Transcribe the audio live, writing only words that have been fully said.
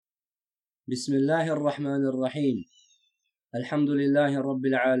بسم الله الرحمن الرحيم. الحمد لله رب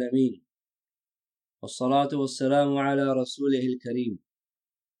العالمين، والصلاة والسلام على رسوله الكريم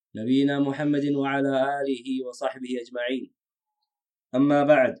نبينا محمد وعلى آله وصحبه أجمعين. أما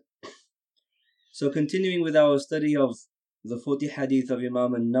بعد. So continuing with our study of the 40 hadith of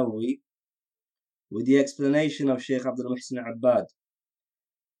Imam al-Nawawi with the explanation of Shaykh Abdul Muhsin Abbad.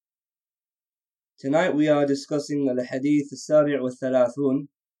 Tonight we are discussing al-hadith al-sabi' wal-thalathun,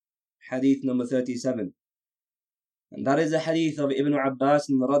 hadith number 37. And that is the hadith of Ibn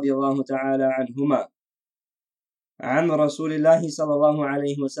Abbas radiyallahu ta'ala anhuma عن رسول الله صلى الله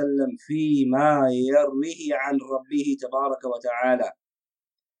عليه وسلم فيما يرويه عن ربه تبارك وتعالى.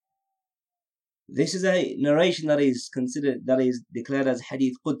 This is a narration that is declared as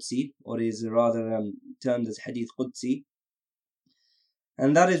hadith Qudsi, or is rather termed as hadith Qudsi.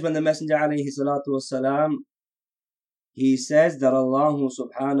 And that is when the Messenger alayhi salatu wasalam, he says that Allah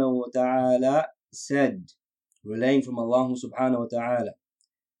subhanahu wa ta'ala said, relaying from Allah subhanahu wa ta'ala,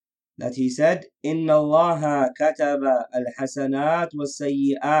 that he said, إِنَّ اللَّهَ كَتَبَ الْحَسَنَاتِ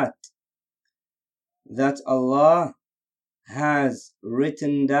وَالسَّيِّئَاتِ, that Allah has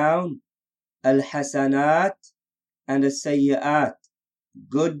written down al-hasanat and al-sayyi'at,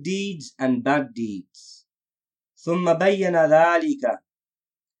 good deeds and bad deeds. ثُمَّ بَيَّنَ ذَلِكَ,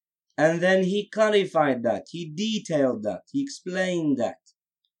 and then he clarified that, he detailed that, he explained that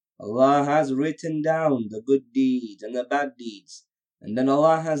Allah has written down the good deeds and the bad deeds, and then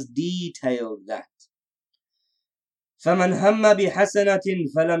Allah has detailed that. فَمَنْ هَمَّ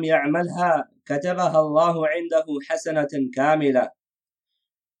بِحَسَنَةٍ فَلَمْ يَعْمَلْهَا كَتَبَهَا اللَّهُ عِنْدَهُ حَسَنَةً كَامِلَةً.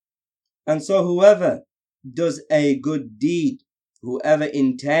 And so whoever does a good deed, whoever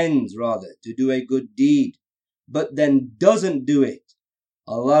intends rather to do a good deed, but then doesn't do it,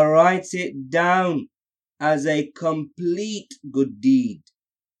 Allah writes it down as a complete good deed.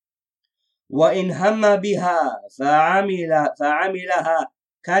 وَإِنْ هَمَّ بِهَا فَعَمِلَهَا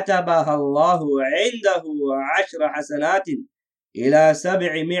كَتَبَهَا اللَّهُ عِنْدَهُ 10 حَسَنَاتٍ إِلَى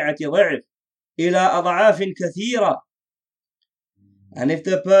 700 ضِعْفٍ إِلَى أَضْعَافٍ كَثِيرَةٍ. And if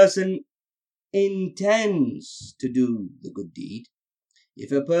the person intends to do the good deed,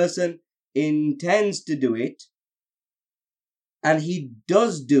 if a person intends to do it, and he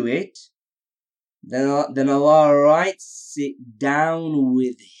does do it, then Allah writes it down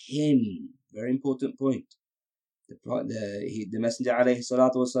with him. Very important point. The Messenger alayhi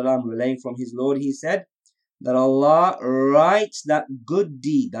salatu wasalam, relaying from his Lord, he said that Allah writes that good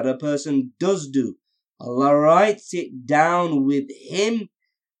deed that a person does do, Allah writes it down with him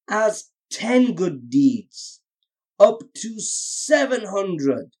as 10 good deeds, up to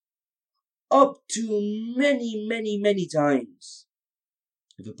 700, up to many times.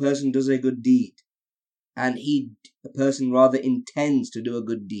 If a person does a good deed, and a person rather intends to do a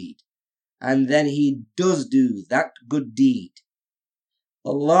good deed, and then he does do that good deed,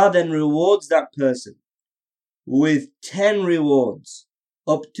 Allah then rewards that person with 10 rewards,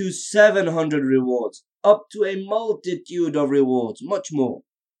 up to 700 rewards, up to a multitude of rewards, much more.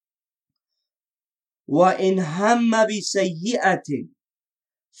 وَإِنْ هَمَّ بِسَيِّئَةٍ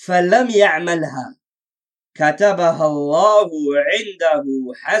فَلَمْ يَعْمَلْهَا كَتَبَهَا اللَّهُ عِنْدَهُ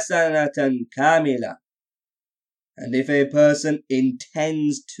حَسَنَةً كَامِلَةً. And if a person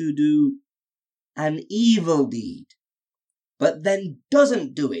intends to do an evil deed, but then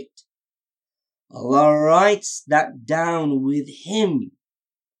doesn't do it, Allah writes that down with him.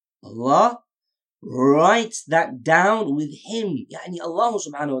 Allah writes that down with him. Yani Allah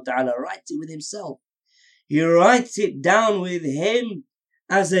subhanahu wa ta'ala writes it with himself. He writes it down with him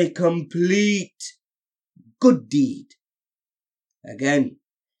as a complete good deed. Again,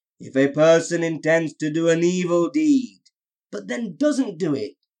 if a person intends to do an evil deed, but then doesn't do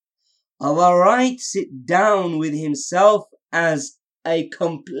it, Allah writes it down with himself as a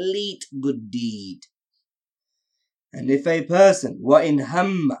complete good deed. And if a person, وَإِنْ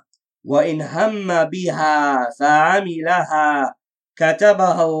هَمَّ بِهَا فَعَمِلَهَا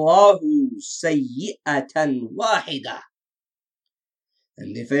كَتَبَهَا اللَّهُ سَيِّئَةً وَاحِدَةً.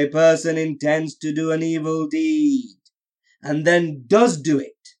 And if a person intends to do an evil deed, and then does do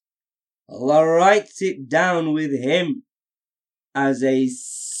it, Allah writes it down with him as a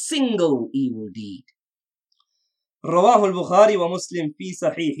single evil deed. رواه البخاري ومسلم في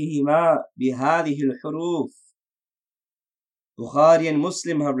صحيحهما بهذه الحروف. Bukhari and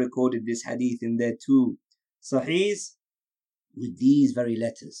Muslim have recorded this hadith in their 2 sahihs with these very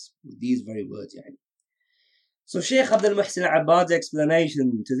letters, with these very words. So Shaykh Abdul Muhsin Abbad's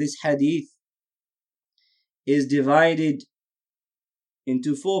explanation to this hadith is divided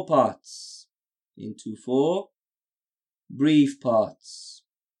into 4 parts, into 4 brief parts.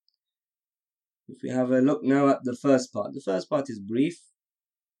 If we have a look now at the first part is brief,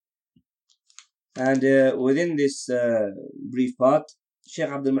 and within this brief part, Shaykh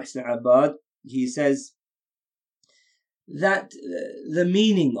Abdul Muhsin Abbad, he says that the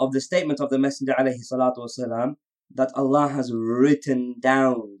meaning of the statement of the Messenger alayhi salatu wasalam, that Allah has written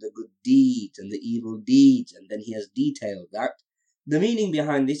down the good deeds and the evil deeds, and then He has detailed that. The meaning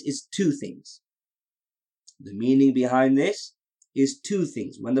behind this is two things. The meaning behind this is two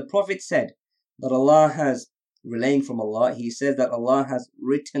things. When the Prophet said that Allah has, relaying from Allah, he says that Allah has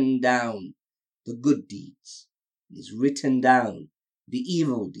written down the good deeds. He's written down the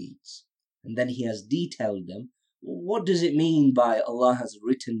evil deeds, and then He has detailed them. What does it mean by Allah has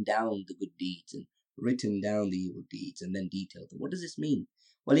written down the good deeds and written down the evil deeds and then detailed them? What does this mean?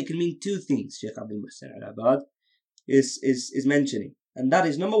 Well, it can mean two things, Shaykh Abdul Muhsin Al-Abbad is mentioning. And that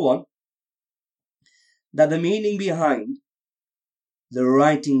is, number one, that the meaning behind the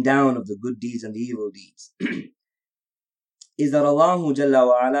writing down of the good deeds and the evil deeds is that Allah Jalla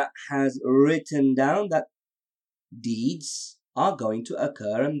wa Ala has written down that deeds are going to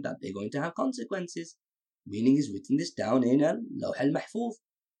occur and that they're going to have consequences. Meaning He's written this down in Lawh al-Mahfuz.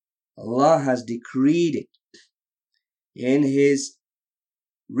 Allah has decreed it in His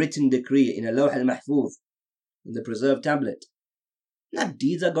written decree in a Lawh al-Mahfuz, in the preserved tablet, that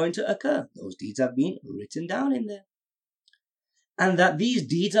deeds are going to occur. Those deeds have been written down in there. And that these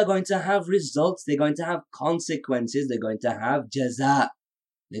deeds are going to have results, they're going to have consequences, they're going to have jaza,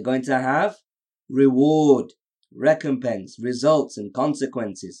 they're going to have reward, recompense, results and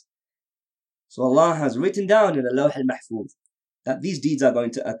consequences. So Allah has written down in the Lawh al-Mahfuz that these deeds are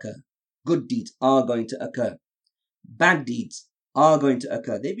going to occur. Good deeds are going to occur. Bad deeds are going to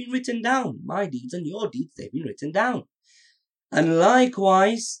occur. They've been written down. My deeds and your deeds, they've been written down. And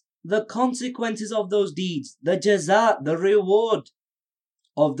likewise, the consequences of those deeds, the jaza, the reward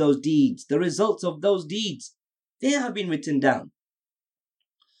of those deeds, the results of those deeds, they have been written down.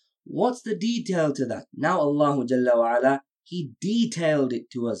 What's the detail to that? Now Allah Jalla wa Ala, He detailed it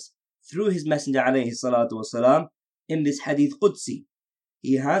to us through His Messenger alayhi salatu wasalam in this Hadith Qudsi.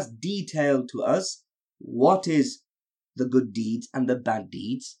 He has detailed to us what is the good deeds and the bad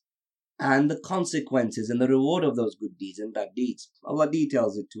deeds, and the consequences and the reward of those good deeds and bad deeds. Allah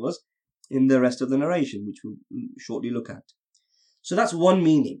details it to us in the rest of the narration, which we'll shortly look at. So that's one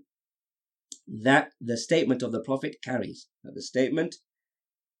meaning that the statement of the Prophet carries. That the statement,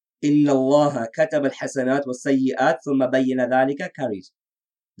 إِنَّ اللَّهَ كَتَبَ الْحَسَنَاتِ وَالسَّيِّئَاتِ ثُمَّ بَيَّنَ ذَلِكَ carries.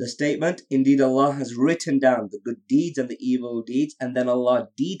 The statement, indeed Allah has written down the good deeds and the evil deeds, and then Allah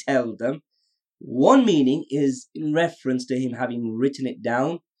detailed them. One meaning is in reference to Him having written it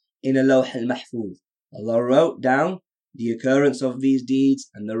down in a Lawh al-Mahfuz. Allah wrote down the occurrence of these deeds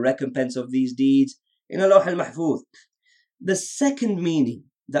and the recompense of these deeds in a Lawh al-Mahfuz. The second meaning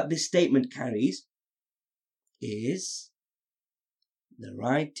that this statement carries is the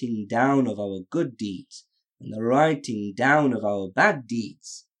writing down of our good deeds and the writing down of our bad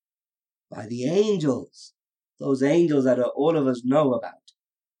deeds by the angels. Those angels that all of us know about.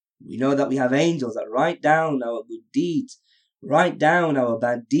 We know that we have angels that write down our good deeds, write down our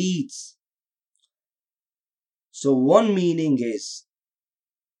bad deeds. So one meaning is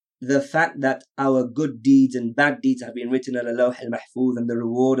the fact that our good deeds and bad deeds have been written on a Lawh al-Mahfuz and the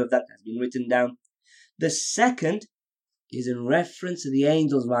reward of that has been written down. The second is in reference to the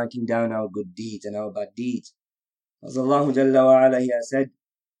angels writing down our good deeds and our bad deeds. As Allah Jalla wa Ala has said,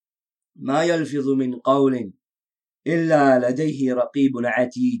 مَا يَلْفِظُ مِنْ قَوْلٍ إِلَّا لَدَيْهِ رَقِيبٌ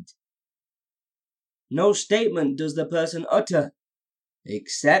عَتِيدٌ. No statement does the person utter,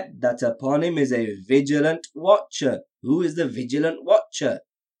 except that upon him is a vigilant watcher. Who is the vigilant watcher?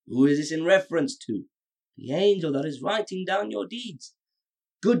 Who is this in reference to? The angel that is writing down your deeds.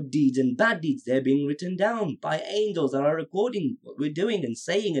 Good deeds and bad deeds, they're being written down by angels that are recording what we're doing and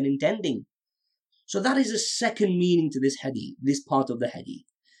saying and intending. So that is the second meaning to this hadith, this part of the hadith.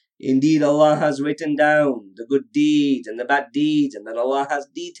 Indeed, Allah has written down the good deeds and the bad deeds, and then Allah has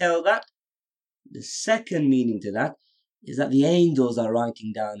detailed that. The second meaning to that is that the angels are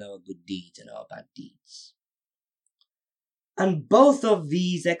writing down our good deeds and our bad deeds. And both of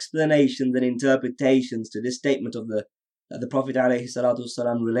these explanations and interpretations to this statement of that the Prophet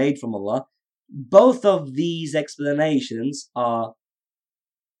ﷺ relayed from Allah, both of these explanations are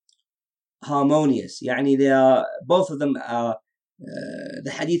harmonious. Yani they are, both of them are,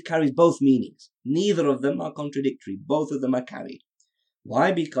 the hadith carries both meanings. Neither of them are contradictory. Both of them are carried.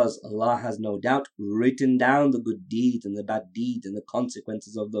 Why? Because Allah has no doubt written down the good deeds and the bad deeds and the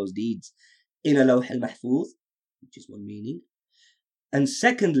consequences of those deeds in a Lawh al-Mahfuz, which is one meaning. And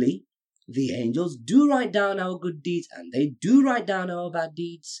secondly, the angels do write down our good deeds and they do write down our bad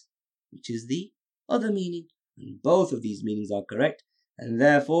deeds, which is the other meaning. And both of these meanings are correct. And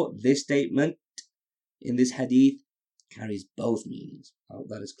therefore, this statement in this hadith carries both meanings. I hope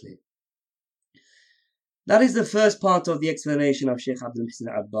that is clear. That is the first part of the explanation of Shaykh Abdul Muhsin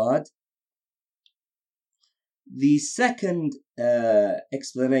Abbad. The second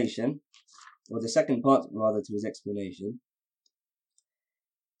explanation, or the second part rather to his explanation,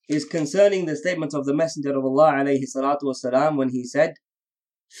 is concerning the statement of the Messenger of Allah alayhi salatu wasalam when he said,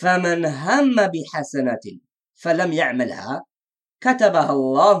 فَمَنْ هَمَّ بِحَسَنَةٍ فَلَمْ يَعْمَلْهَا كَتَبَهَا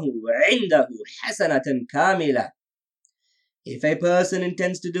اللَّهُ عِنْدَهُ حَسَنَةً كَامِلَةً. If a person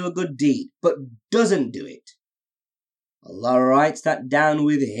intends to do a good deed but doesn't do it, Allah writes that down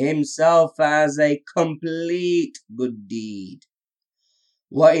with Himself as a complete good deed.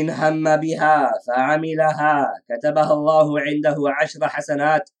 وَإِنْ هَمَّ بِهَا فَعَمِلَهَا كَتَبَهَا اللَّهُ عِنْدَهُ عَشْرَ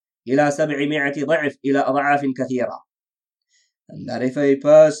حَسَنَاتٍ إِلَى 700 ضِعْفٍ إِلَى أَضْعَافٍ كَثِيرًا. And that if a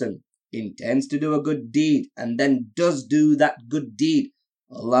person intends to do a good deed and then does do that good deed,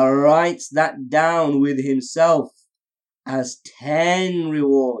 Allah writes that down with Himself as 10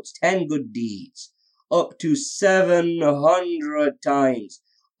 rewards, 10 good deeds, up to 700 times,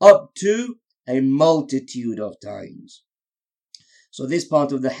 up to a multitude of times. So this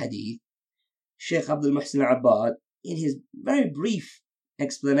part of the hadith, Shaykh Abdul Muhsin Abbad, in his very brief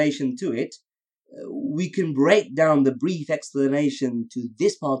explanation to it, we can break down the brief explanation to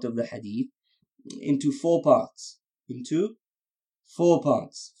this part of the hadith into 4 parts. 4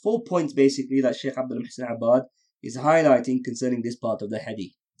 points basically that Shaykh Abdul Muhsin Abbad is highlighting concerning this part of the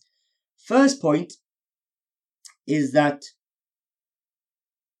hadith. First point is that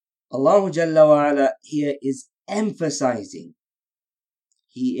Allah Jalla wa Ala here is emphasizing.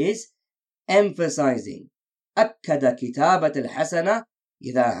 He is emphasizing أكد كتابة الحسنة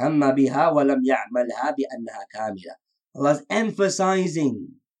إذا هم بها ولم يعملها بأنها كاملة. Allah is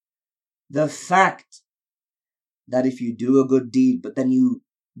emphasizing the fact that if you do a good deed but then you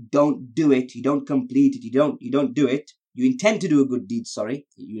don't do it, you don't complete it, you don't do it, you intend to do a good deed,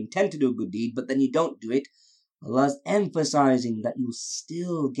 you intend to do a good deed but then you don't do it, Allah is emphasizing that you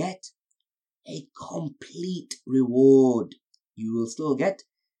still get a complete reward. You will still get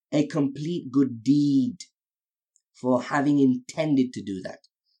a complete good deed for having intended to do that.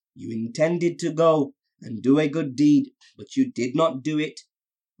 You intended to go and do a good deed, but you did not do it.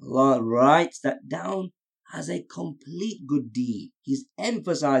 Allah writes that down as a complete good deed. He's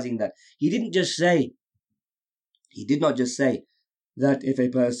emphasizing that. He did not just say that if a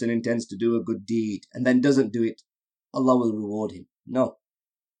person intends to do a good deed and then doesn't do it, Allah will reward him. No.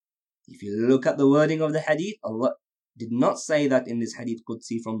 If you look at the wording of the hadith, Allah did not say that in this hadith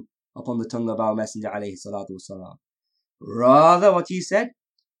Qudsi from upon the tongue of our Messenger alayhi salatu wasalam. Rather, what He said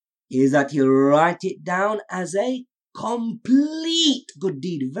is that He'll write it down as a complete good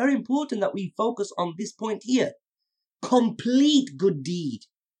deed. Very important that we focus on this point here. Complete good deed.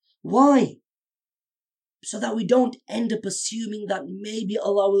 Why? So that we don't end up assuming that maybe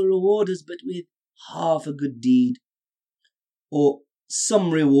Allah will reward us but with half a good deed, or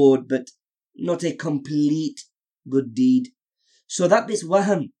some reward but not a complete good deed. So that this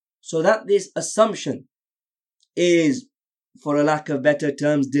wahm, so that this assumption is, for a lack of better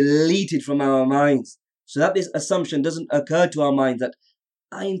terms, deleted from our minds. So that this assumption doesn't occur to our minds that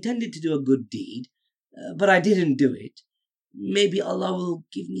I intended to do a good deed, but I didn't do it. Maybe Allah will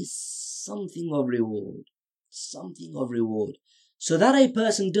give me something of reward. So that a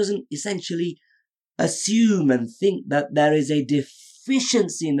person doesn't essentially assume and think that there is a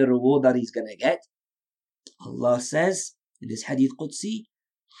deficiency in the reward that he's going to get. Allah says in this hadith Qudsi,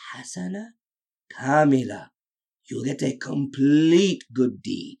 Hasana Kamila. You'll get a complete good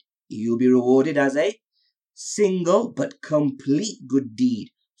deed. You'll be rewarded as a single but complete good deed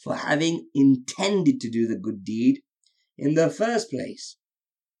for having intended to do the good deed in the first place.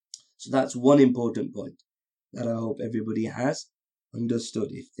 So that's one important point that I hope everybody has understood.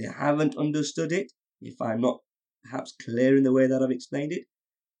 If they haven't understood it, if I'm not perhaps clear in the way that I've explained it,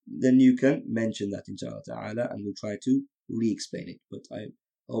 then you can mention that inshallah ta'ala and we'll try to re-explain it. But I'm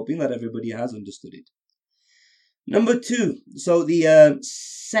hoping that everybody has understood it. Number 2, so the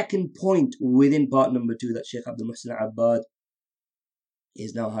second point within part number 2 that Shaykh Abdul Muhsin Abbad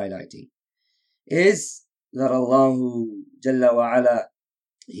is now highlighting is that Allah Jalla wa Ala,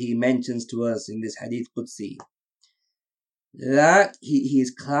 He mentions to us in this hadith Qudsi that he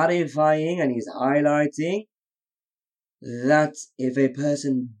is clarifying and he's highlighting that if a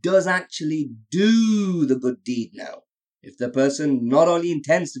person does actually do the good deed now, if the person not only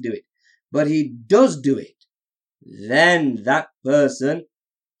intends to do it, but he does do it, then that person,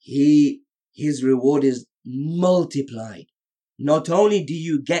 his reward is multiplied. Not only do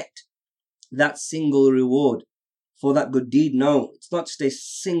you get that single reward for that good deed. No, it's not just a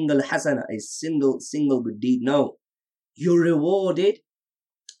single hasana, a single good deed. No, you're rewarded,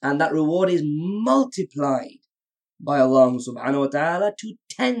 and that reward is multiplied by Allah subhanahu wa ta'ala to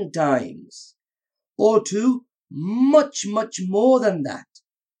 10 times, or to much more than that.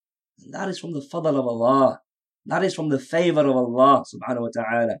 And that is from the fadl of Allah. That is from the favor of Allah subhanahu wa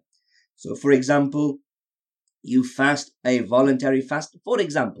ta'ala. So for example, you fast a voluntary fast. For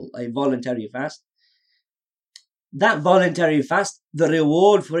example, a voluntary fast. That voluntary fast, the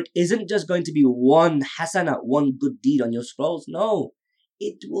reward for it isn't just going to be one hasana, one good deed on your scrolls. No,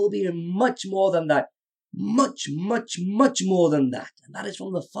 it will be much more than that. Much more than that. And that is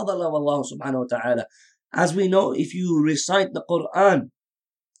from the fadl of Allah subhanahu wa ta'ala. As we know, if you recite the Quran,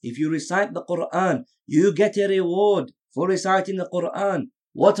 you get a reward for reciting the Quran.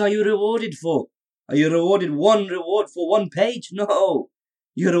 What are you rewarded for? Are you rewarded one reward for one page? No.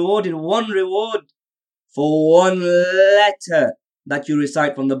 You're rewarded one reward for one letter that you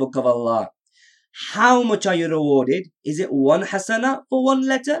recite from the book of Allah. How much are you rewarded? Is it one hasana for one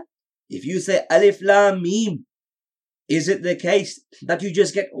letter? If you say alif lam mim, is it the case that you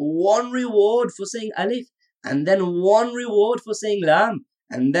just get one reward for saying alif, and then one reward for saying lam,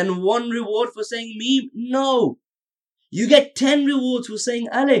 and then one reward for saying mim? No. You get 10 rewards for saying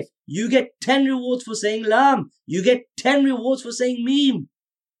alif. You get 10 rewards for saying lam. You get 10 rewards for saying mim.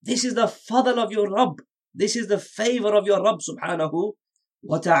 This is the fadl of your Rabb. This is the favor of your Rabb subhanahu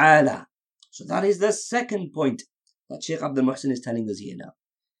wa ta'ala. So that is the second point that Shaykh Abdul Muhsin is telling us here now.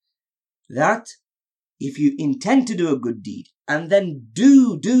 That if you intend to do a good deed and then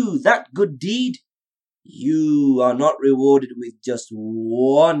do that good deed, you are not rewarded with just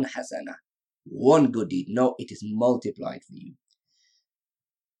one hasana, one good deed. No, it is multiplied for you.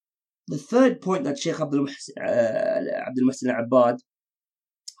 The third point that Shaykh Abdul Muhsin al-Abbad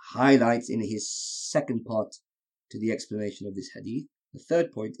highlights in his second part to the explanation of this hadith, the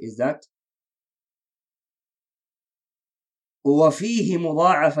third point is that وفيه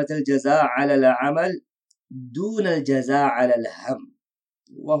مضاعفة الجزاء على العمل دون الجزاء على الهم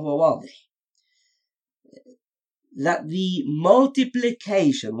وهو واضح. That the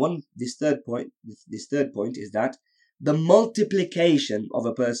multiplication, this third point is that the multiplication of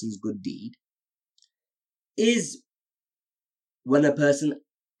a person's good deed is when a person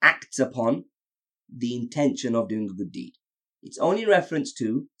acts upon the intention of doing a good deed. It's only reference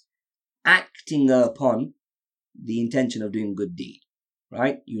to acting upon the intention of doing a good deed,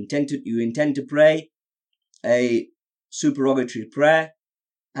 right? You intend to pray a supererogatory prayer,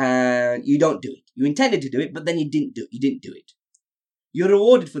 and you don't do it. You intended to do it, but then you didn't do it. You're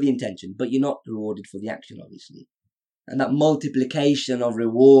rewarded for the intention, but you're not rewarded for the action, obviously. And that multiplication of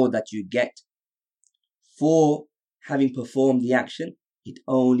reward that you get for having performed the action, it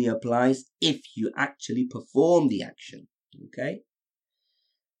only applies if you actually perform the action. Okay?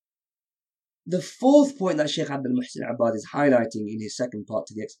 The fourth point that Shaykh Abdul Muhsin al-Abbad is highlighting in his second part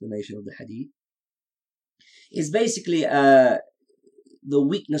to the explanation of the hadith is basically the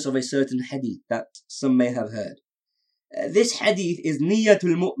weakness of a certain hadith that some may have heard. This hadith is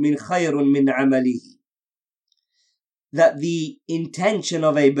niyatul mu'min khayrun min amalihi. That the intention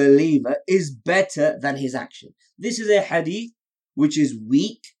of a believer is better than his action. This is a hadith which is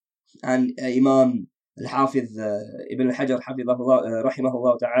weak, and Imam al-Hafiz Ibn al-Hajar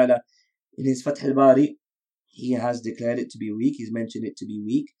rahimahullah ta'ala in his Fath al-Bari, he has declared it to be weak. He's mentioned it to be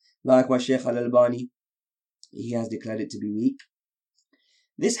weak. Likewise, Shaykh al-Albani, he has declared it to be weak.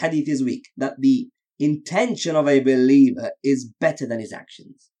 This hadith is weak, that the intention of a believer is better than his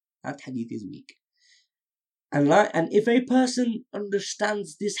actions. That hadith is weak. And if a person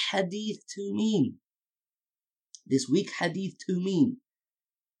understands this hadith to mean, this weak hadith to mean,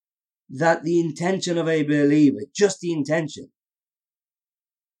 that the intention of a believer, just the intention,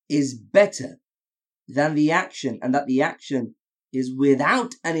 is better than the action, and that the action is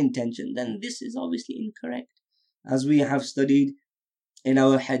without an intention, then this is obviously incorrect. As we have studied in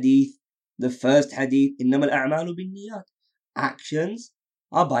our hadith, the first hadith, إِنَّمَا الْأَعْمَالُ بِالنِّيَّاتِ. Actions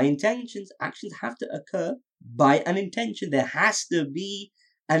are by intentions. Actions have to occur by an intention. There has to be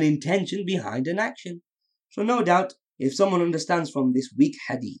an intention behind an action. So no doubt, if someone understands from this weak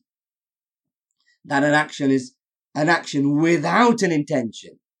hadith that an action is an action without an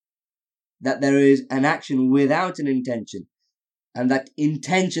intention, that there is an action without an intention, and that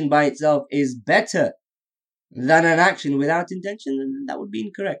intention by itself is better than an action without intention, then that would be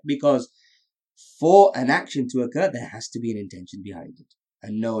incorrect, because for an action to occur, there has to be an intention behind it.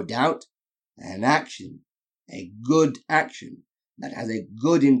 And no doubt, an action, a good action that has a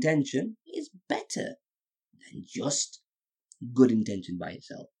good intention is better than just good intention by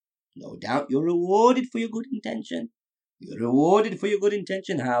itself. No doubt you're rewarded for your good intention. You're rewarded for your good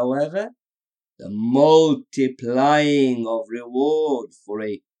intention. However, the multiplying of reward for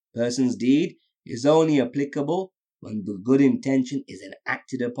a person's deed is only applicable when the good intention is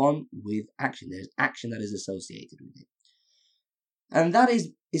acted upon with action. There's action that is associated with it. And that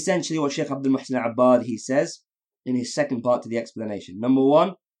is essentially what Shaykh Abdul Muhsin Abbad, he says in his second part to the explanation. Number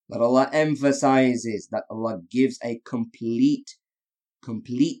one, that Allah emphasizes that Allah gives a complete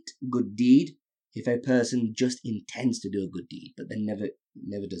good deed if a person just intends to do a good deed, but then never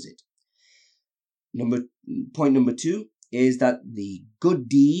does it. Point number two is that the good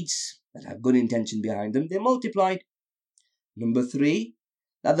deeds that have good intention behind them, they're multiplied. Number three,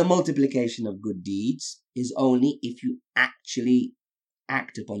 that the multiplication of good deeds is only if you actually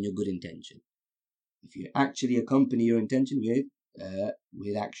act upon your good intention. If you actually accompany your intention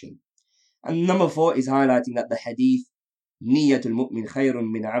with action. And number four is highlighting that the hadith Niyatul mu'min khayrun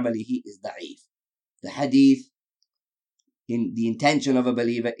min amalihi is da'if. The hadith, in the intention of a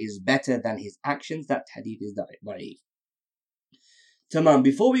believer is better than his actions. That hadith is da'if. Tamam,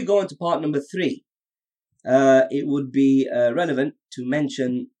 before we go on to part number three, it would be relevant to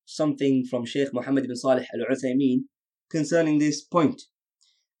mention something from Shaykh Muhammad ibn Salih al-Uthaymeen concerning this point.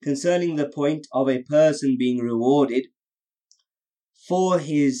 Concerning the point of a person being rewarded for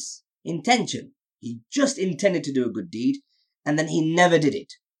his intention. He just intended to do a good deed, and then he never did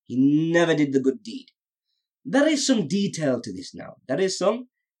it. He never did the good deed. There is some detail to this now. There is some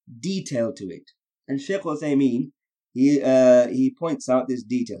detail to it. And Shaykh Uthaymeen, he points out this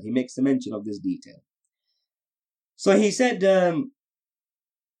detail. He makes a mention of this detail. So he said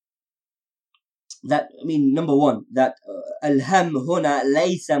number one, that الهم هنا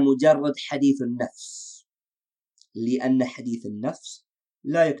ليس مجرد حديث النفس لأن حديث النفس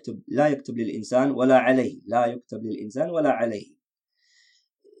لا يكتب للإنسان ولا عليه. لا يكتب للإنسان ولا عليه.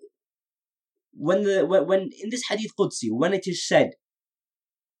 When in this hadith Qudsi, when it is said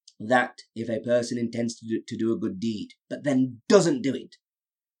that if a person intends to do a good deed but then doesn't do it,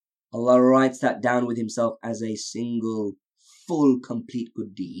 Allah writes that down with himself as a single, full, complete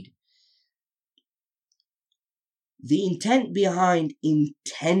good deed. The intent behind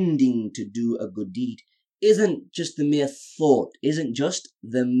intending to do a good deed isn't just the mere thought,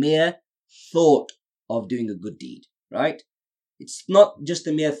 of doing a good deed, right? It's not just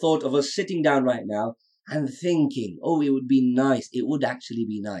the mere thought of us sitting down right now and thinking, oh, it would actually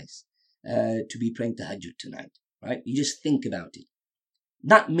be nice to be praying tahajjud tonight, right? You just think about it.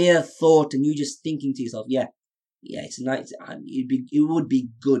 That mere thought and you just thinking to yourself, yeah, it's nice, it would be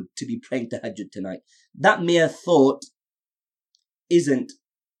good to be praying tahajjud tonight. That mere thought isn't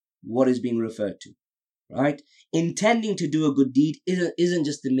what is being referred to, right? Intending to do a good deed isn't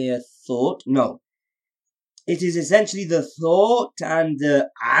just the mere thought, no. It is essentially the thought and the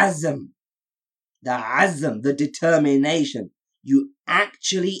azm, the determination. You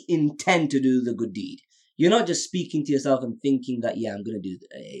actually intend to do the good deed. You're not just speaking to yourself and thinking that, yeah, I'm going to do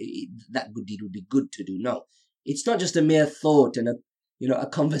that good deed would be good to do. No, it's not just a mere thought and a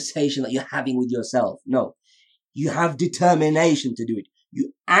conversation that you're having with yourself. No, you have determination to do it.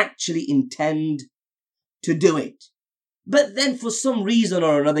 You actually intend to do it. But then for some reason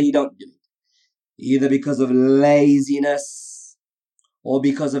or another, you don't do it. Either because of laziness, or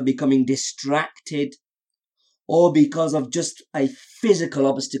because of becoming distracted, or because of just a physical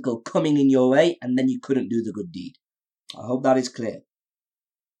obstacle coming in your way, and then you couldn't do the good deed. I hope that is clear.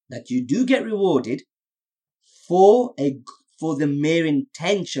 That you do get rewarded for the mere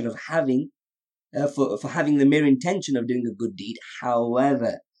intention of having the mere intention of doing a good deed.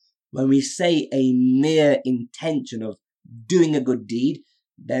 However, when we say a mere intention of doing a good deed,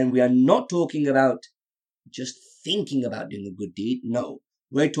 then we are not talking about just thinking about doing a good deed. No,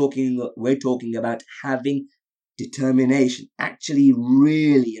 we're talking about having determination, actually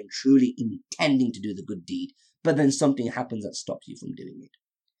really and truly intending to do the good deed, but then something happens that stops you from doing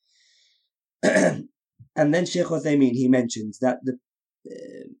it. And then Shaykh Uthaymeen, he mentions that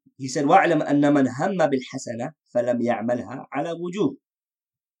he said, وَاعْلَمْ أَنَّ مَنْ هَمَّ بِالْحَسَنَةِ فَلَمْ يَعْمَلْهَا عَلَى وُجُوهٍ.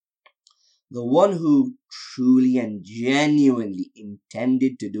 The one who truly and genuinely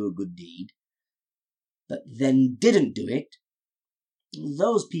intended to do a good deed, but then didn't do it,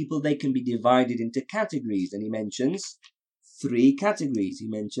 those people, they can be divided into categories. And he mentions three categories.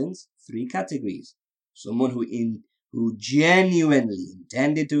 Someone who genuinely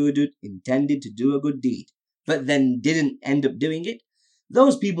intended to do a good deed, but then didn't end up doing it.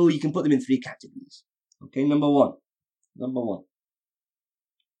 Those people, you can put them in three categories. Okay, number one.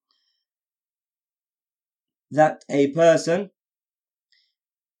 That a person,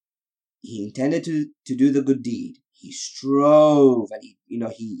 he intended to do the good deed. he strove and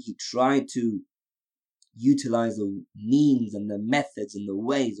he tried to utilize the means and the methods and the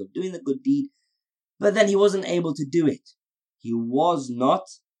ways of doing the good deed, but then he wasn't able to do it. He was not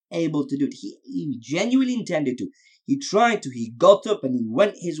able to do it. He genuinely intended to. He tried to. He got up and he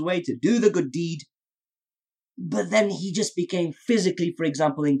went his way to do the good deed, but then he just became physically, for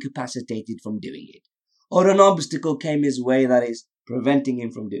example, incapacitated from doing it. Or an obstacle came his way that is preventing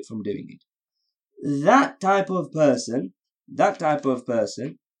him from doing it. That type of person,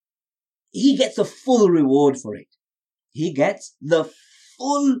 he gets a full reward for it. He gets the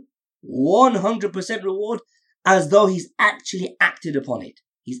full 100% reward as though he's actually acted upon it.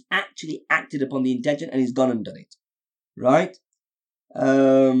 He's actually acted upon the intention and he's gone and done it. Right?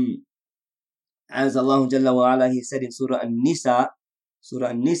 As Allah Jalla wa Ala, He said in Surah An-Nisa,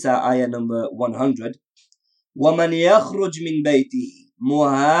 ayah number 100, وَمَنْ يَخْرُجْ مِنْ بَيْتِهِ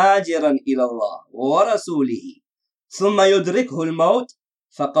مُهَاجِرًا إِلَى اللَّهِ وَرَسُولِهِ ثُمَّ يُدْرِكْهُ الْمَوْتِ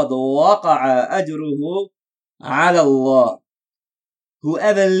فَقَدْ وَقَعَ أَجْرُهُ عَلَى اللَّهِ.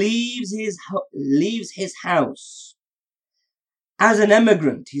 Whoever leaves his house as an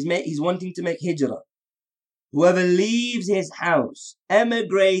emigrant, he's wanting to make hijrah. Whoever leaves his house, he's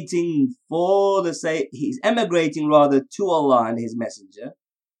emigrating rather to Allah and His Messenger,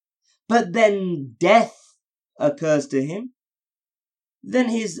 but then death occurs to him, then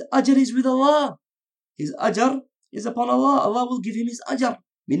his ajr is with Allah. His ajr is upon Allah. Allah will give him his ajr,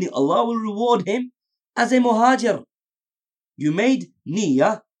 meaning Allah will reward him as a muhajir. You made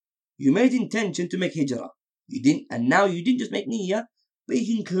niyyah, you made intention to make hijrah. And now you didn't just make niyyah, but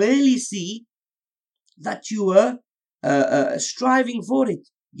you can clearly see that you were striving for it.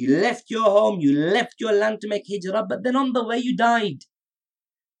 You left your home, you left your land to make hijrah, but then on the way you died.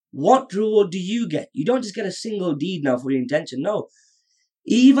 What reward do you get? You don't just get a single deed now for your intention. No.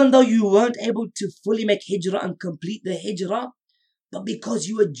 Even though you weren't able to fully make hijrah and complete the hijrah, but because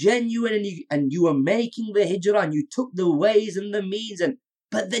you were genuine and you were making the hijrah and you took the ways and the means,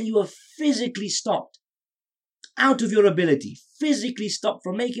 but then you were physically stopped out of your ability, physically stopped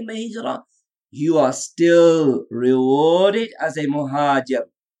from making the hijrah, you are still rewarded as a muhajir,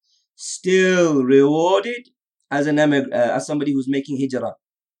 still rewarded as as somebody who's making hijrah.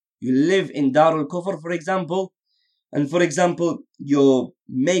 You live in Darul Kufr, for example, and for example, you're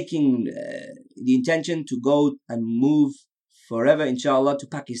making the intention to go and move forever, inshallah, to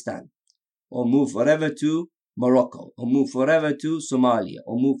Pakistan, or move forever to Morocco, or move forever to Somalia,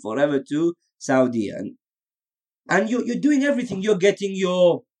 or move forever to Saudi, and you're doing everything. You're getting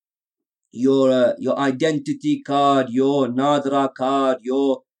your identity card, your Nadra card,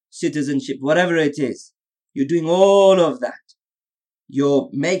 your citizenship, whatever it is. You're doing all of that. You're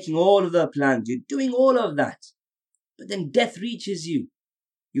making all of the plans. You're doing all of that. But then death reaches you.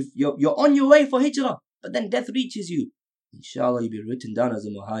 You're on your way for hijrah, but then death reaches you. Inshallah, you'll be written down as a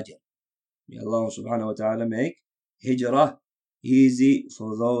muhajir. May Allah subhanahu wa ta'ala make hijrah easy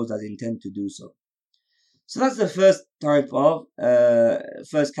for those that intend to do so. So that's the first type of,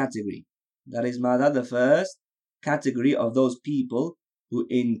 first category. That is the first category of those people who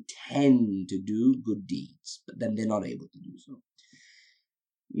intend to do good deeds, but then they're not able to do so.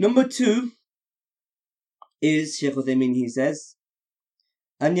 Number 2 is, Shaykh Uthaymeen, he says,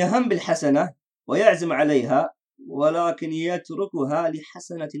 أن يهم بالحسنة ويعزم عليها ولكن يتركها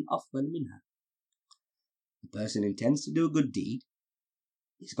لحسنة أفضل منها. The person intends to do a good deed.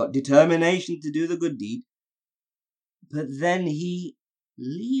 He's got determination to do the good deed, but then he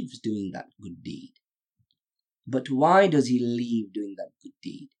leaves doing that good deed. But why does he leave doing that good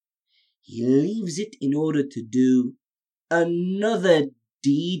deed? He leaves it in order to do another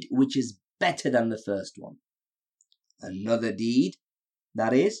deed which is better than the first one. Another deed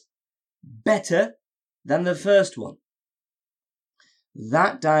that is better than the first one.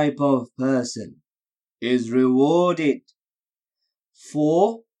 That type of person is rewarded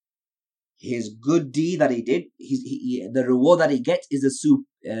for his good deed that he did. The reward that he gets is the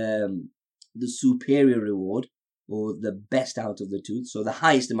superior reward, or the best out of the two. So the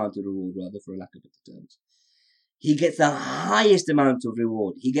highest amount of reward, rather, for lack of better terms. He gets the highest amount of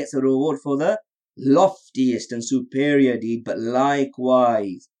reward. He gets a reward for the loftiest and superior deed, but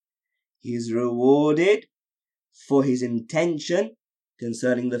likewise, he is rewarded for his intention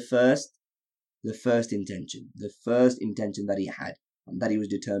concerning the first intention that he had and that he was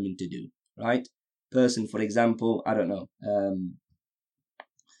determined to do. Right? Person, for example, I don't know,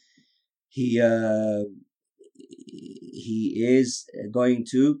 he is going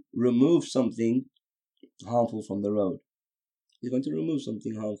to remove something harmful from the road. He's going to remove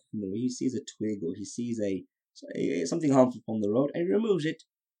something harmful from the road. He sees a twig or he sees something harmful from the road and he removes it.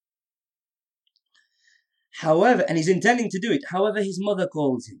 However, and he's intending to do it. However, his mother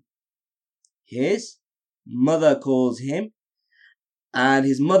calls him. His mother calls him, and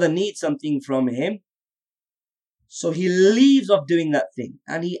his mother needs something from him. So he leaves off doing that thing,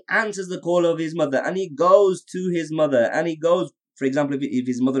 and he answers the call of his mother, and he goes to his mother, and he goes, for example, if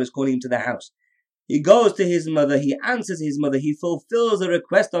his mother is calling him to the house, he goes to his mother, he answers his mother, he fulfills the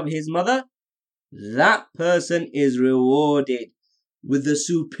request of his mother. That person is rewarded with the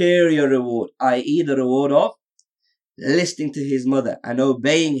superior reward, i.e. the reward of listening to his mother and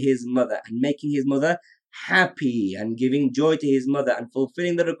obeying his mother and making his mother happy and giving joy to his mother and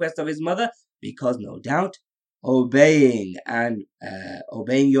fulfilling the request of his mother, because no doubt obeying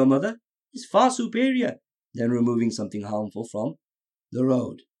your mother is far superior than removing something harmful from the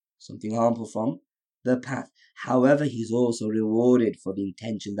road, something harmful from the path. However, he's also rewarded for the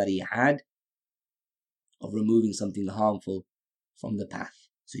intention that he had of removing something harmful from the path.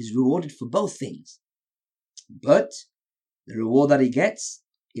 So he's rewarded for both things. But the reward that he gets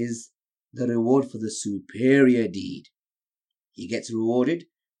is the reward for the superior deed. He gets rewarded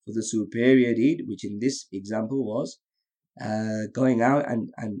for the superior deed, which in this example was going out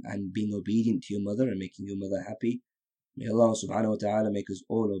and being obedient to your mother and making your mother happy. May Allah subhanahu wa ta'ala make us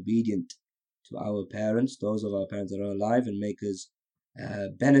all obedient to our parents, those of our parents that are alive, and make us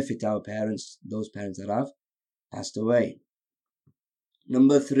benefit our parents, those parents that have passed away.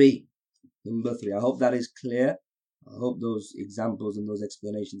 Number three. I hope that is clear. I hope those examples and those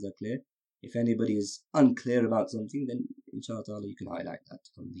explanations are clear. If anybody is unclear about something, then inshallah ta'ala you can highlight that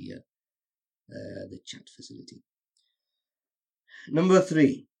on the chat facility. Number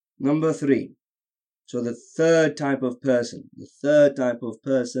three. So the third type of person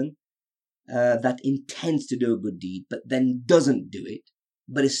that intends to do a good deed but then doesn't do it,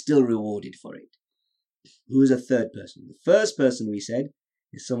 but is still rewarded for it. Who is a third person? The first person we said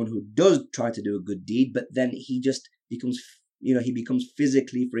is someone who does try to do a good deed, but then he just becomes, he becomes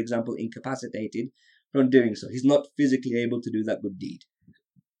physically, for example, incapacitated from doing so. He's not physically able to do that good deed.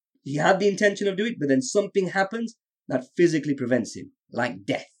 He had the intention of doing it, but then something happens that physically prevents him, like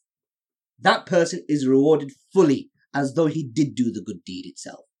death. That person is rewarded fully as though he did do the good deed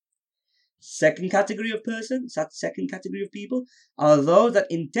itself. Second category of people are those that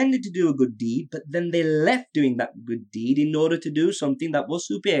intended to do a good deed, but then they left doing that good deed in order to do something that was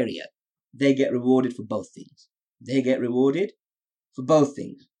superior. They get rewarded for both things.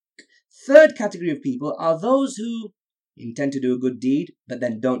 Third category of people are those who intend to do a good deed, but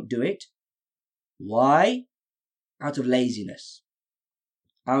then don't do it. Why? Out of laziness.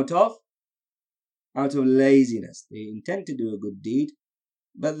 Out of laziness. They intend to do a good deed,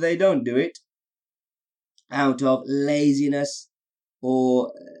 but they don't do it out of laziness, or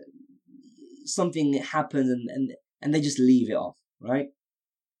something happens and they just leave it off, right?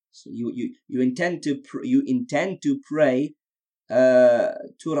 So you intend to pray 2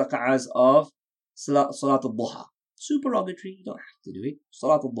 rak'ahs of Salat al-Duha. Supererogatory, you don't have to do it.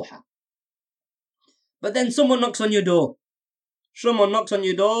 Salat al-Duha. But then someone knocks on your door.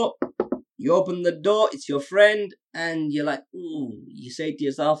 You open the door, it's your friend, and you're like, ooh, you say to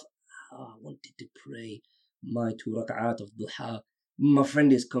yourself, I wanted to pray my 2 rak'at of duha. My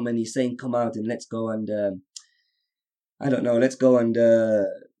friend is coming, he's saying, come out and let's go and,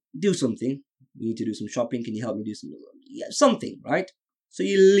 do something. We need to do some shopping, can you help me do something, right? So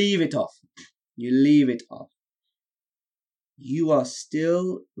you leave it off. You are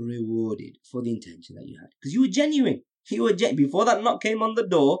still rewarded for the intention that you had. Because you were genuine. Before that knock came on the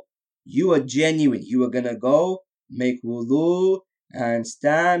door, you were genuine. You were going to go make wudu and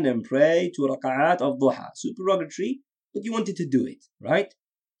stand and pray 2 rak'at of duha. Supererogatory, but you wanted to do it, right?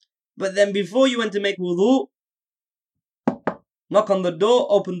 But then before you went to make wudu, knock on the door,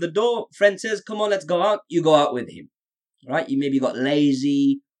 open the door, friend says, come on, let's go out. You go out with him, right? You maybe got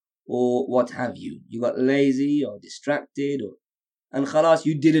lazy or what have you. You got lazy or distracted, and khalas,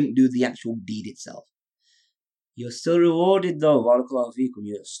 you didn't do the actual deed itself. You're still rewarded though, barakallahu feekum.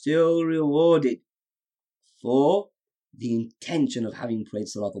 You're still rewarded for the intention of having prayed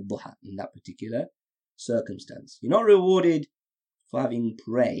Salat al-Duha in that particular circumstance. You're not rewarded for having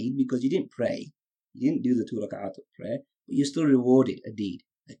prayed because you didn't pray. You didn't do the 2 rak'at of prayer, but you're still rewarded a deed,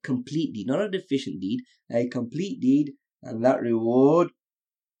 a complete deed, not a deficient deed, a complete deed, and that reward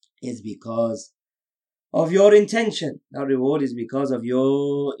is because of your intention. That reward is because of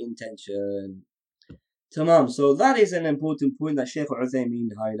your intention. Tamam. So that is an important point that Shaykh Al-Uthaymeen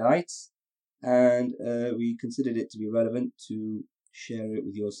highlights, and we considered it to be relevant to share it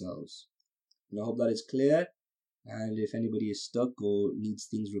with yourselves. And I hope that is clear. And if anybody is stuck or needs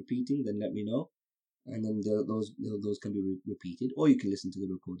things repeating, then let me know, and then those can be repeated, or you can listen to the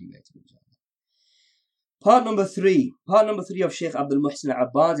recording later. Part number three of Shaykh Abdul Muhsin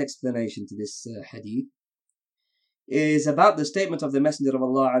Al-Abbad's explanation to this hadith is about the statement of the Messenger of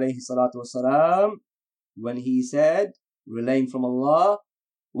Allah alayhi salatu wasalam when he said, relaying from Allah,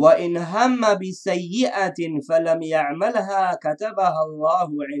 وَإِنْ هَمَّ بِسَيِّئَةٍ فَلَمْ يَعْمَلْهَا كَتَبَهَا اللَّهُ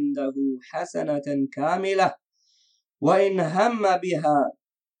عِنْدَهُ حَسَنَةً كَامِلَةً وَإِنْ هَمَّ بِهَا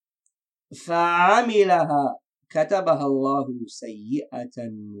فَعَمِلَهَا كَتَبَهَا اللَّهُ سَيِّئَةً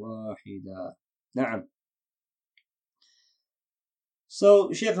وَاحِدَةً. Na'am.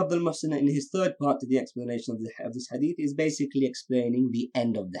 So Shaykh Abdul Muhsin, in his third part to the explanation of this hadith, is basically explaining the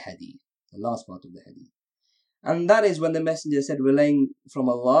end of the hadith, the last part of the hadith. And that is when the Messenger said, relaying from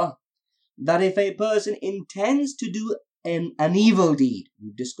Allah, that if a person intends to do an evil deed,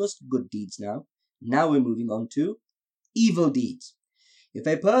 we've discussed good deeds now we're moving on to evil deeds. If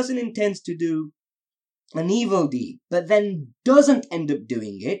a person intends to do an evil deed, but then doesn't end up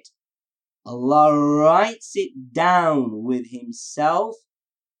doing it, Allah writes it down with Himself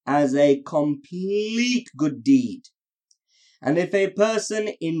as a complete good deed. And if a person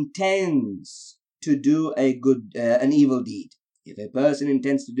intends to do an evil deed, if a person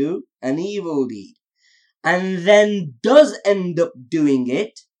intends to do an evil deed and then does end up doing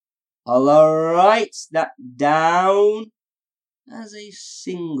it, Allah writes that down as a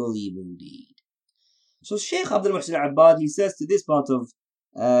single evil deed. So Shaykh Abdul Muhsin Al-Abbad, he says to this part of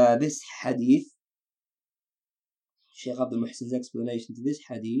this hadith, Shaykh Abdul Muhsin's explanation to this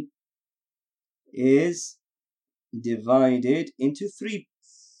hadith is divided into three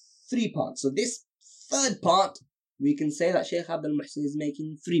parts. So this third part, we can say that Shaykh Abdul Muhsin is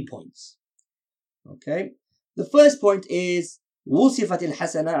making 3 points. Okay? The first point is وصفت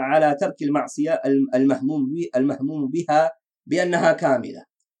الحسنة على ترك المعصية المهموم بها بأنها كاملة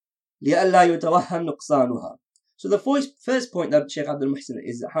لئلا يتوهم نقصانها. So the first point that Shaykh Abdul Muhsin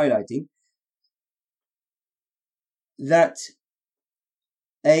is highlighting, that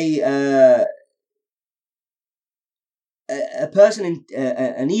a person in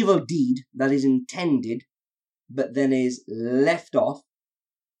an evil deed that is intended but then is left off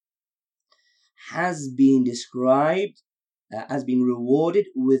has been described, has been rewarded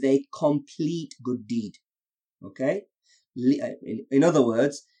with a complete good deed. Okay? In other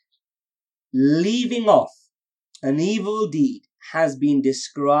words, leaving off an evil deed has been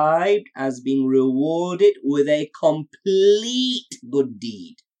described as being rewarded with a complete good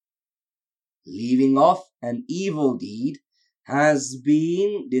deed. Leaving off an evil deed has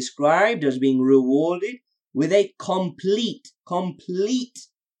been described as being rewarded with a complete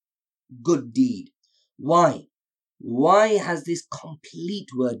good deed. Why? Why has this complete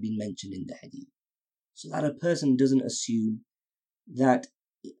word been mentioned in the hadith? So that a person doesn't assume that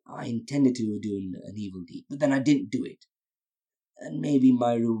I intended to do an evil deed, but then I didn't do it, and maybe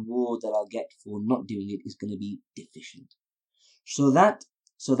my reward that I'll get for not doing it is going to be deficient. So that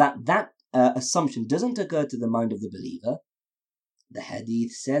assumption doesn't occur to the mind of the believer. The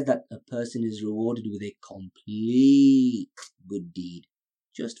hadith says that a person is rewarded with a complete good deed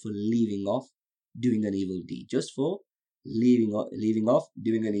just for leaving off doing an evil deed, just for leaving off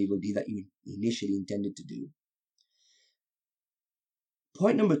doing an evil deed that you initially intended to do.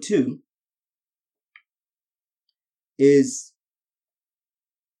 Point number 2 is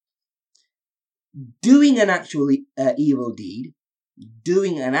doing an actual evil deed.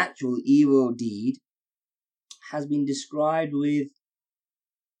 Doing an actual evil deed has been described with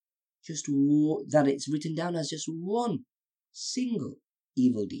just that it's written down as just one single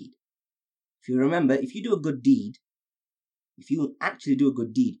evil deed. If you remember, if you do a good deed, if you actually do a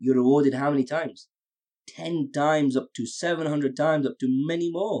good deed, you're rewarded how many times? 10 times, up to 700 times, up to many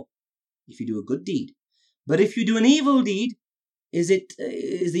more, if you do a good deed. But if you do an evil deed, is the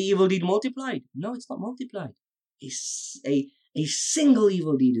evil deed multiplied? No, it's not multiplied. A single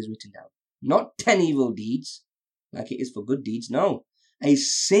evil deed is written down. Not 10 evil deeds, like it is for good deeds. No, a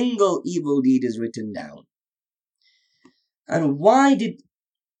single evil deed is written down. And why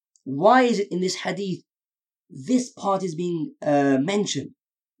is it in this hadith, this part is being mentioned,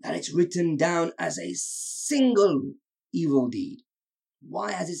 that it's written down as a single evil deed?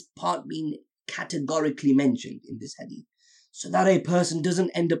 Why has this part been categorically mentioned in this hadith? So that a person doesn't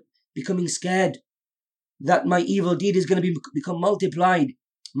end up becoming scared that my evil deed is going to become multiplied.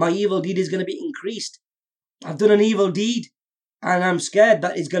 My evil deed is going to be increased. I've done an evil deed and I'm scared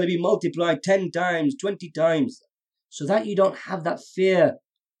that it's going to be multiplied 10 times, 20 times. So that you don't have that fear,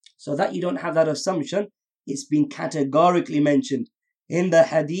 so that you don't have that assumption, it's been categorically mentioned in the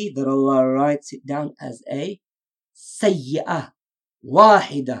hadith that Allah writes it down as a sayyi'ah,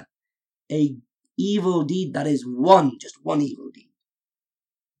 wahida, a evil deed that is just one evil deed.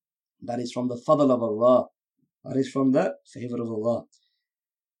 That is from the fadl of Allah. That is from the favor of Allah.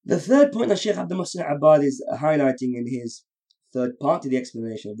 The third point that Shaykh Abdul Muhsin Abbad is highlighting in his third part of the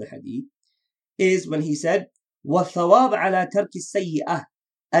explanation of the hadith is when he said, وَالثَّوَابَ عَلَى تَرْكِ السَّيِّئَةِ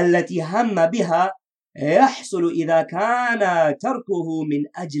الَّتِي هَمَّ بِهَا يَحْصُلُ إِذَا كَانَ تَرْكُهُ مِنْ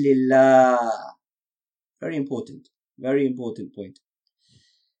أَجْلِ اللَّهِ. Very important point.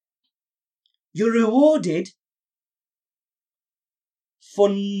 You're rewarded for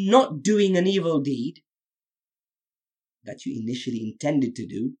not doing an evil deed that you initially intended to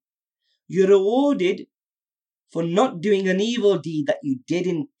do. You're rewarded for not doing an evil deed that you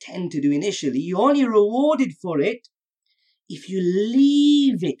didn't intend to do initially. You're only rewarded for it if you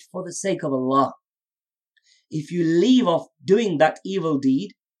leave it for the sake of Allah. If you leave off doing that evil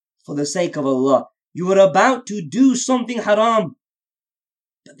deed for the sake of Allah. You were about to do something haram,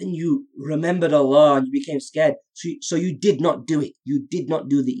 but then you remembered Allah and you became scared. So you did not do it. You did not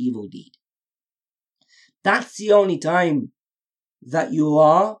do the evil deed. That's the only time that you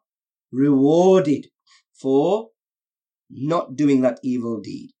are rewarded for not doing that evil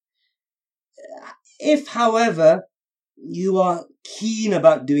deed. If, however, you are keen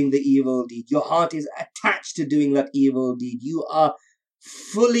about doing the evil deed, your heart is attached to doing that evil deed, you are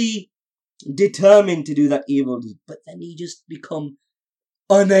fully determined to do that evil deed, but then you just become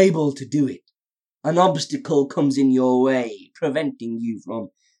unable to do it. An obstacle comes in your way, preventing you from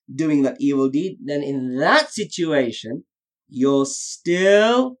doing that evil deed. Then in that situation, you're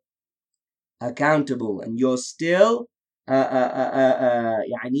still accountable and you're still مؤاخذ.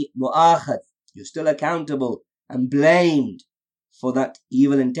 You're still accountable and blamed for that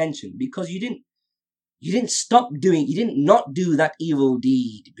evil intention because you didn't not do that evil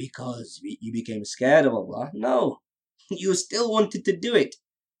deed because you became scared of Allah. No, you still wanted to do it,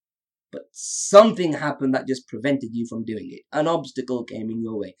 but something happened that just prevented you from doing it. An obstacle came in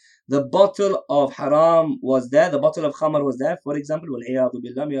your way. The bottle of haram was there. The bottle of khamar was there. For example, وَالْعِيَاذُ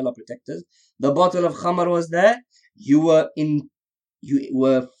بِاللَّهِ, may Allah protect us. The bottle of khamar was there. You were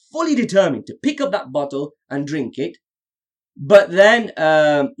fully determined to pick up that bottle and drink it. But then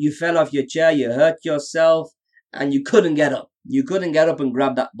you fell off your chair, you hurt yourself, and you couldn't get up. You couldn't get up and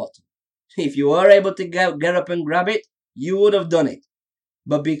grab that bottle. If you were able to get up and grab it, you would have done it.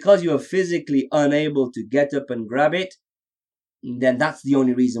 But because you were physically unable to get up and grab it, then that's the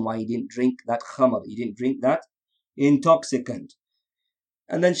only reason why you didn't drink that khamar. You didn't drink that intoxicant.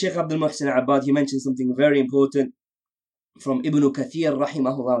 And then Shaykh Abdul Muhsin Abbad, he mentioned something very important from Ibn Kathir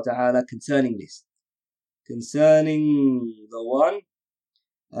rahimahullah ta'ala concerning this. Concerning the one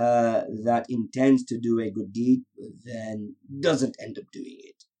that intends to do a good deed, then doesn't end up doing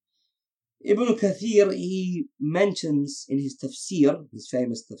it. Ibn Kathir, he mentions in his tafsir, his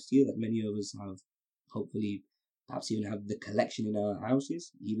famous tafsir that many of us have, hopefully, perhaps even have the collection in our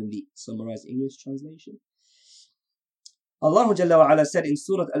houses, even the summarized English translation. Allah Jalla wa Ala said in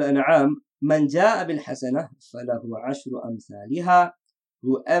Surah Al-An'am, "Man jaa bil hasanah falahu ashru amthaliha."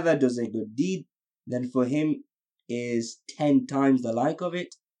 Whoever does a good deed, then for him is 10 times the like of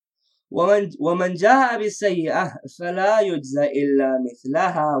it. وَمَنْ جَاءَ بِالسَّيِّئَةِ فَلَا يُجْزَى إِلَّا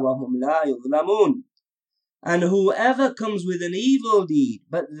مِثْلَهَا وَهُمْ لَا يُظْلَمُونَ. And whoever comes with an evil deed,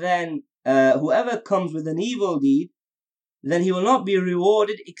 then he will not be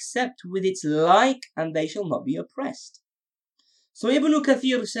rewarded except with its like, and they shall not be oppressed. So Ibn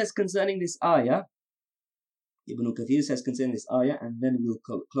Kathir says concerning this ayah, and then we'll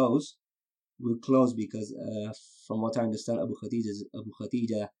close. We'll close because from what I understand, Abu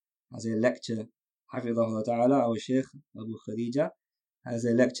Khadija has a lecture, Hafidhahullah Ta'ala, our Shaykh Abu Khadija has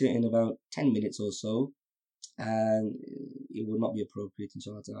a lecture in about 10 minutes or so, and it would not be appropriate,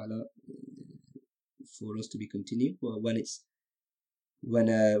 inshallah Ta'ala, for us to be continued. Well, when his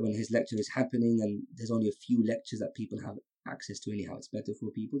lecture is happening and there's only a few lectures that people have access to anyhow, it's better for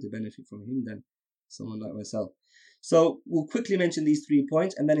people to benefit from him than someone like myself. So we'll quickly mention these 3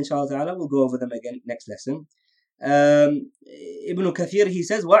 points, and then inshallah ta'ala we'll go over them again next lesson. Ibn Kathir, he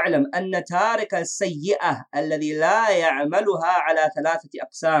says, وَاعْلَمْ أَنَّ تَارِكَ السَّيِّئَةِ الَّذِي لَا يَعْمَلُهَا عَلَى 3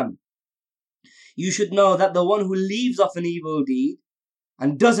 أَقْسَامٍ. You should know that the one who leaves off an evil deed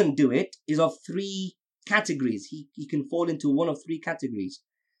and doesn't do it is of 3 categories. He can fall into one of 3 categories.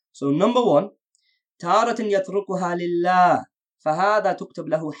 So number 1, تارة يتركها لله فهذا تكتب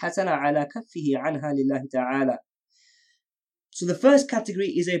له حسنة على كفه عنها لله تعالى. So the first category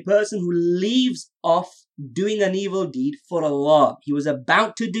is a person who leaves off doing an evil deed for Allah. He was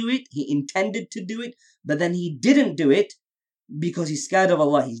about to do it, he intended to do it, but then he didn't do it because he's scared of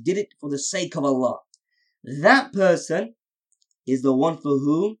Allah. He did it for the sake of Allah. That person is the one for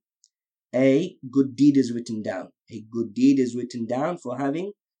whom a good deed is written down. A good deed is written down for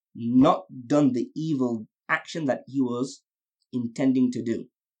having not done the evil action that he was intending to do.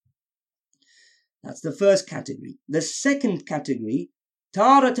 That's the first category. The second category,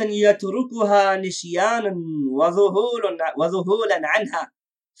 تارة يتركها نسيانا وذهولا عنها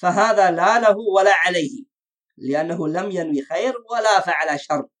فهذا لا له ولا عليه لأنه لم ينوي خير ولا فعل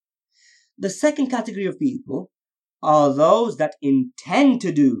شر. The second category of people are those that intend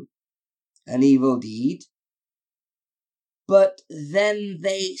to do an evil deed, but then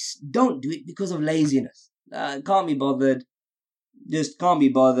they don't do it because of laziness. Can't be bothered. Just can't be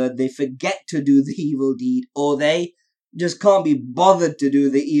bothered. They forget to do the evil deed, or they just can't be bothered to do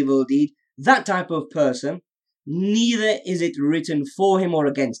the evil deed. That type of person, neither is it written for him or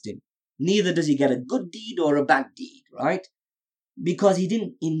against him. Neither does he get a good deed or a bad deed, right? Because he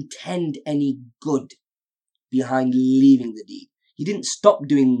didn't intend any good behind leaving the deed. He didn't stop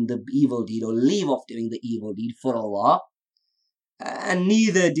doing the evil deed or leave off doing the evil deed for Allah. And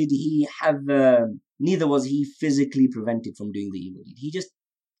neither was he physically prevented from doing the evil deed. He just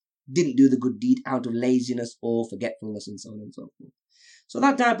didn't do the good deed out of laziness or forgetfulness and so on and so forth. So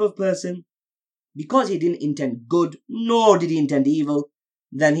that type of person, because he didn't intend good, nor did he intend evil,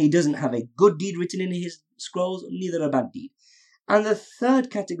 then he doesn't have a good deed written in his scrolls, neither a bad deed. And the third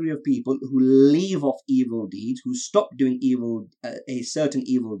category of people who leave off evil deeds, who stop doing a certain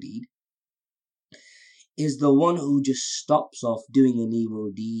evil deed, is the one who just stops off doing an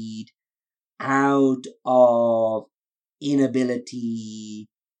evil deed out of inability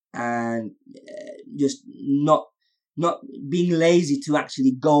and just not being lazy to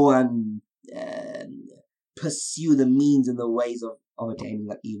actually go and pursue the means and the ways of attaining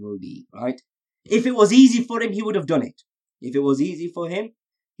that evil deed, right? If it was easy for him, he would have done it. If it was easy for him,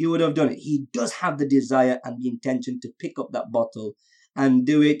 he would have done it. He does have the desire and the intention to pick up that bottle and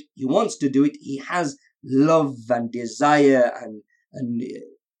do it. He wants to do it. He has love and desire and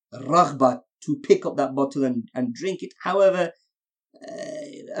raghbah to pick up that bottle and drink it. However,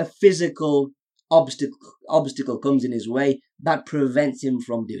 a physical obstacle comes in his way that prevents him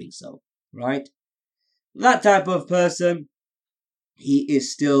from doing so, right? That type of person, he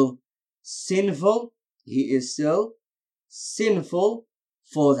is still sinful. He is still sinful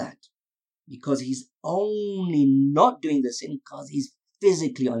for that, because he's only not doing the sin because he's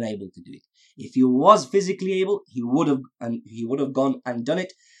physically unable to do it. If he was physically able, he would have gone and done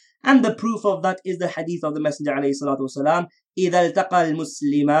it. And the proof of that is the hadith of the Messenger alayhi salatu wasalam, إِذَا الْتَقَى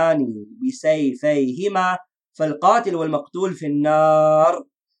الْمُسْلِمَانِ بِسَيْفَيْهِمَا فَالْقَاتِلُ وَالْمَقْتُولُ فِي النَّارِ.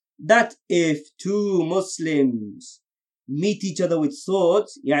 That if two Muslims meet each other with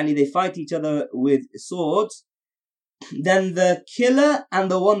swords, yani they fight each other with swords, then the killer and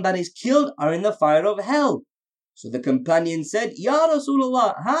the one that is killed are in the fire of hell. So the companion said, Ya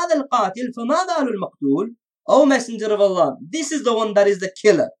Rasulullah, هذا القاتل فما بال المقتول? O Messenger of Allah, this is the one that is the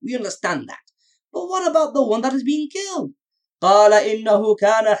killer. We understand that. But what about the one that is being killed? قال إنه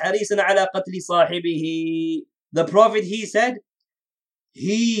كان حريصا على قتل صاحبه. The Prophet, he said,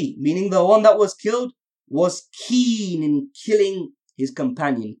 he, meaning the one that was killed, was keen in killing his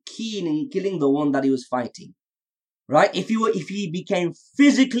companion, keen in killing the one that he was fighting. Right? If he became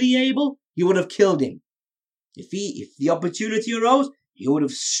physically able, he would have killed him. If the opportunity arose, he would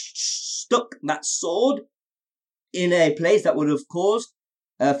have stuck that sword in a place that would have caused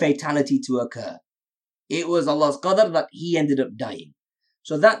a fatality to occur. It was Allah's qadr that he ended up dying.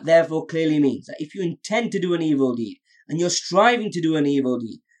 So that therefore clearly means that if you intend to do an evil deed and you're striving to do an evil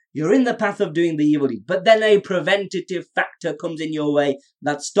deed, you're in the path of doing the evil deed, but then a preventative factor comes in your way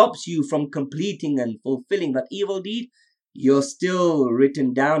that stops you from completing and fulfilling that evil deed, you're still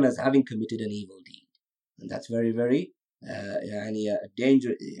written down as having committed an evil deed. And that's very, very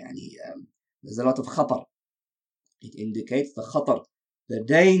dangerous. There's a lot of khatar. It indicates the khatar, the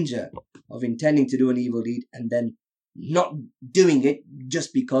danger of intending to do an evil deed and then not doing it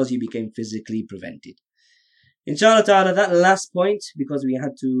just because you became physically prevented. Inshallah ta'ala, that last point, because we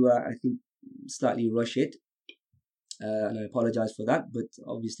had to, I think, slightly rush it, and I apologize for that, but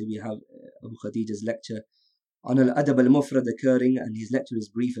obviously we have Abu Khadija's lecture on Al-Adab al-Mufrad occurring, and his lecture is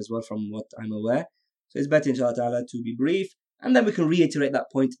brief as well from what I'm aware. So it's better, inshallah ta'ala, to be brief, and then we can reiterate that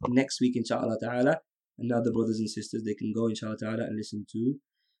point next week, inshallah ta'ala, and now the brothers and sisters, they can go, inshallah ta'ala, and listen to,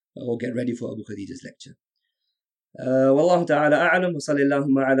 or get ready for Abu Khadija's lecture. والله تعالى أعلم وصلى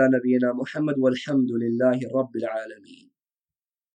اللهم على نبينا محمد والحمد لله رب العالمين.